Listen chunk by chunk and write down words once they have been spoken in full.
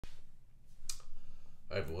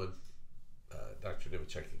Hi everyone, Dr.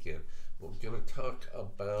 Nemechek again. We're going to talk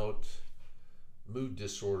about mood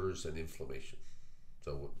disorders and inflammation.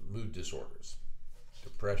 So mood disorders,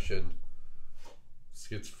 depression,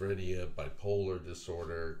 schizophrenia, bipolar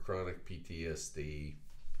disorder, chronic PTSD,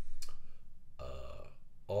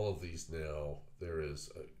 all of these now, there is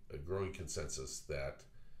a growing consensus that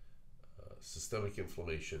systemic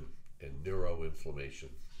inflammation and neuroinflammation,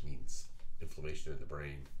 means inflammation in the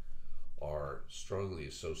brain, are strongly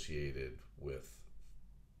associated with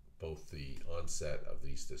both the onset of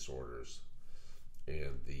these disorders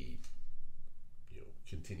and the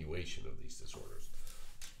continuation of these disorders,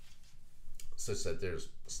 such that there's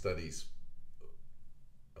studies,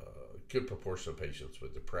 a good proportion of patients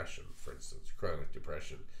with depression, for instance, chronic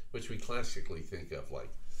depression, which we classically think of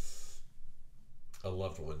like a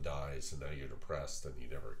loved one dies and now you're depressed and you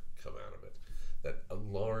never come out of it, that a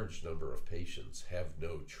large number of patients have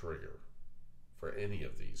no trigger for any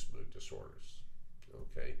of these mood disorders.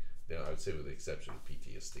 Okay, now I would say with the exception of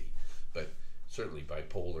PTSD, but certainly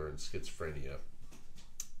bipolar and schizophrenia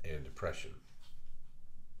and depression.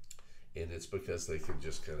 And it's because they can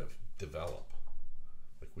just kind of develop.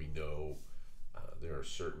 Like we know there are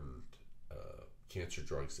certain cancer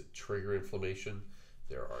drugs that trigger inflammation.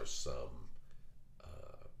 There are some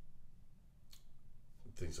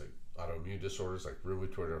things like autoimmune disorders, like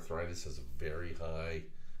rheumatoid arthritis has a very high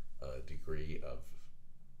degree of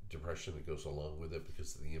depression that goes along with it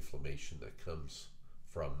because of the inflammation that comes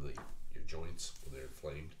from your joints when they're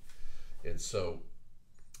inflamed. And so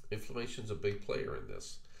inflammation is a big player in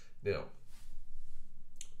this. Now,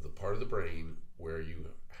 the part of the brain where you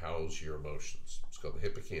house your emotions, it's called the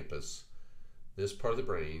hippocampus. This part of the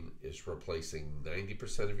brain is replacing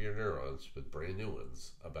 90% of your neurons with brand new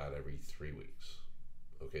ones about every 3 weeks.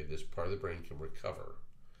 Okay, this part of the brain can recover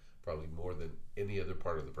probably more than any other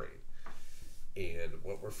part of the brain. And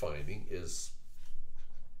what we're finding is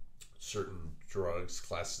certain drugs,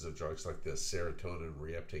 classes of drugs like the serotonin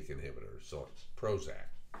reuptake inhibitor, so like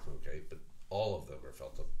Prozac, okay, but all of them are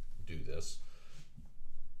felt to do this.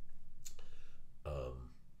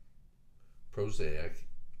 Prozac,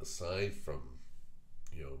 aside from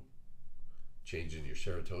changing your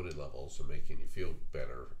serotonin levels and making you feel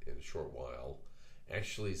better in a short while,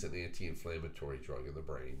 actually is an anti-inflammatory drug in the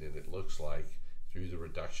brain, and it looks like through the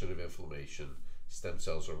reduction of inflammation, stem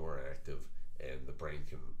cells are more active and the brain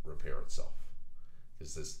can repair itself.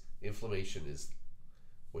 Because this inflammation is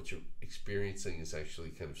what you're experiencing is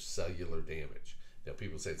actually kind of cellular damage. Now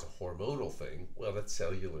people say it's a hormonal thing. Well, that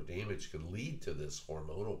cellular damage can lead to this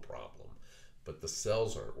hormonal problem, but the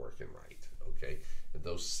cells aren't working right, okay? And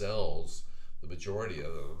those cells, the majority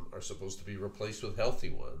of them are supposed to be replaced with healthy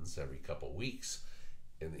ones every couple weeks.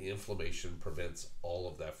 And the inflammation prevents all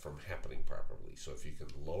of that from happening properly. So if you can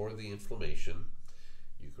lower the inflammation,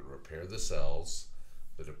 you can repair the cells,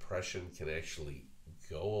 the depression can actually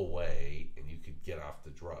go away and you can get off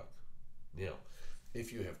the drug. Now,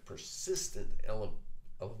 if you have persistent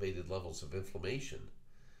elevated levels of inflammation,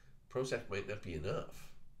 Prozac might not be enough,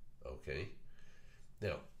 okay?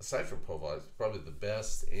 Now, aside from Prozac, probably the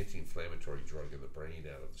best anti-inflammatory drug in the brain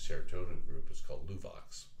out of the serotonin group is called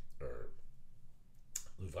Luvoxamine.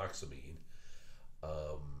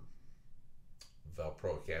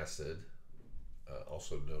 Valproic acid,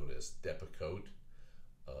 also known as Depakote,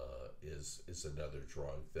 is another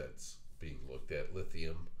drug that's being looked at.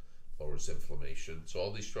 Lithium lowers inflammation. So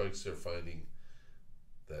all these drugs, they're finding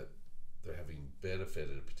that they're having benefit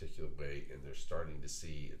in a particular way, and they're starting to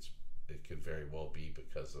see it could very well be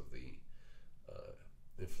because of the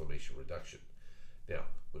inflammation reduction. Now,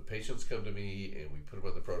 when patients come to me and we put them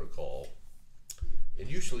on the protocol, and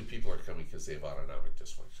usually people are coming because they have autonomic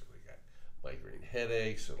dysfunction. They got migraine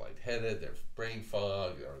headaches, or lightheaded, there's brain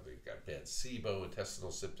fog, or they've got bad SIBO,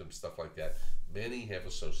 intestinal symptoms, stuff like that. Many have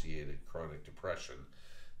associated chronic depression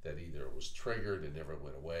that either was triggered and never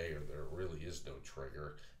went away, or there really is no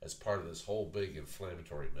trigger as part of this whole big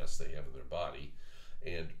inflammatory mess they have in their body.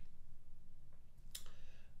 And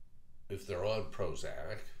if they're on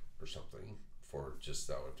Prozac or something for just,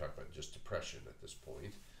 I'm talking about just depression at this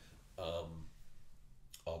point,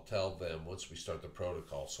 I'll tell them once we start the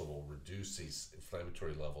protocol, so we'll reduce these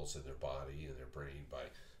inflammatory levels in their body and their brain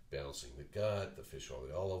by balancing the gut, the fish oil,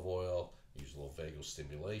 the olive oil, use a little vagal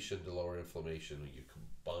stimulation to lower inflammation. When you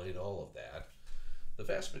combine all of that, the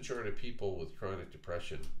vast majority of people with chronic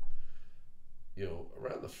depression,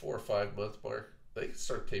 around the 4 or 5 month mark, they can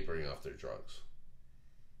start tapering off their drugs.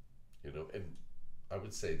 And I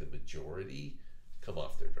would say the majority come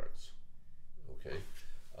off their drugs, okay?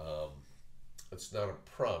 It's not a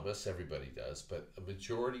promise, everybody does, but a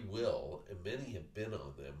majority will, and many have been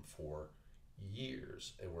on them for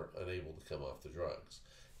years and we're unable to come off the drugs.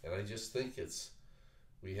 And I just think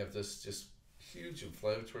we have this just huge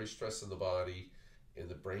inflammatory stress in the body, and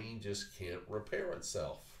the brain just can't repair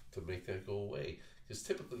itself to make that go away. Because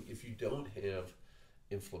typically, if you don't have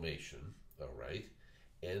inflammation, all right,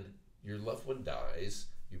 and your loved one dies,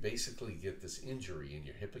 you basically get this injury in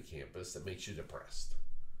your hippocampus that makes you depressed.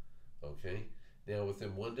 Okay? Now,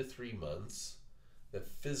 within 1 to 3 months, the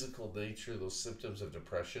physical nature of those symptoms of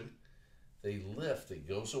depression, they lift, it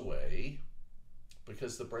goes away,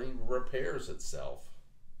 because the brain repairs itself,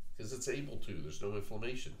 because it's able to. There's no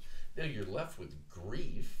inflammation. Now you're left with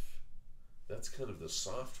grief. That's kind of the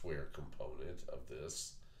software component of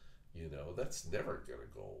this. That's never going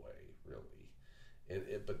to go away,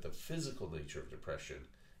 really. But the physical nature of depression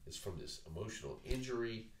is from this emotional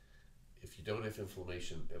injury. If you don't have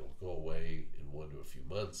inflammation, it'll go away in 1 to a few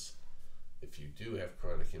months. If you do have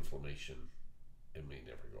chronic inflammation, it may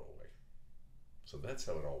never go away. So that's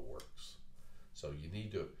how it all works. So you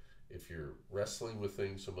need to, if you're wrestling with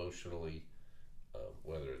things emotionally,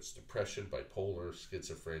 whether it's depression, bipolar,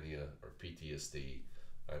 schizophrenia, or PTSD,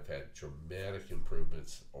 I've had dramatic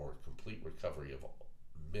improvements or complete recovery of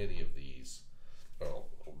many of these, or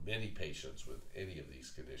many patients with any of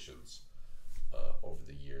these conditions over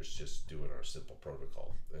the years, just doing our simple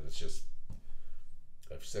protocol. And it's just,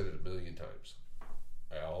 I've said it a million times.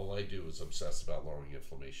 All I do is obsess about lowering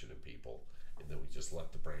inflammation in people, and then we just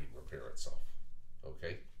let the brain repair itself.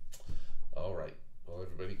 Okay? All right. Well,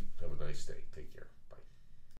 everybody, have a nice day. Take care.